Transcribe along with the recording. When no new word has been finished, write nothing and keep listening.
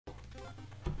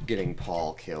getting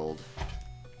Paul killed.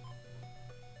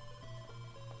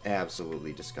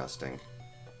 Absolutely disgusting.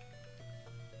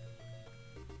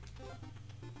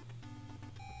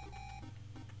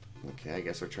 Okay, I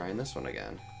guess we're trying this one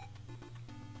again.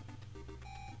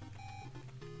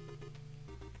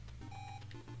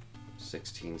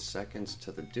 "16 seconds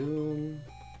to the doom."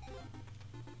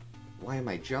 Why am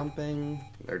I jumping?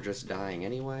 They're just dying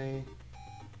anyway.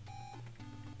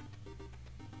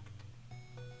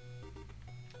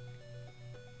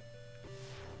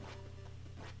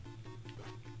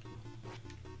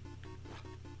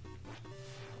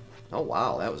 Oh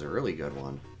wow, that was a really good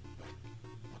one.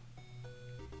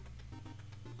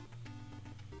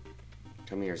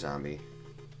 Come here, zombie.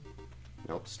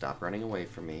 Nope, stop running away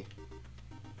from me.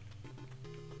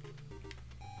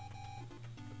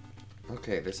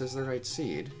 Okay, this is the right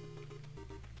seed.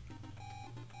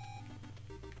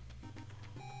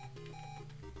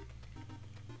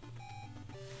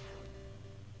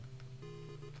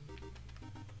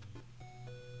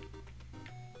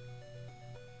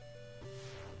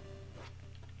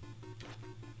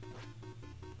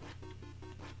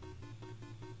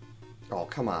 Oh,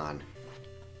 come on.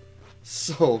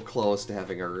 So close to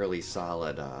having a really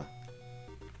solid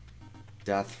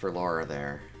death for Laura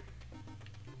there.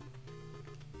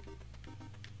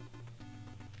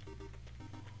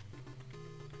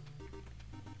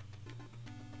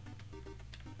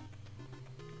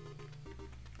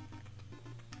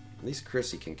 At least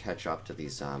Chrissy can catch up to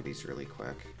these zombies really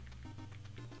quick.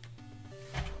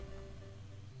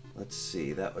 Let's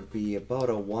see, that would be about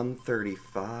a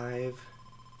 135.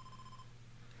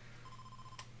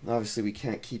 Obviously we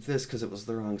can't keep this because it was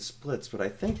the wrong splits, but I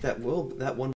think that one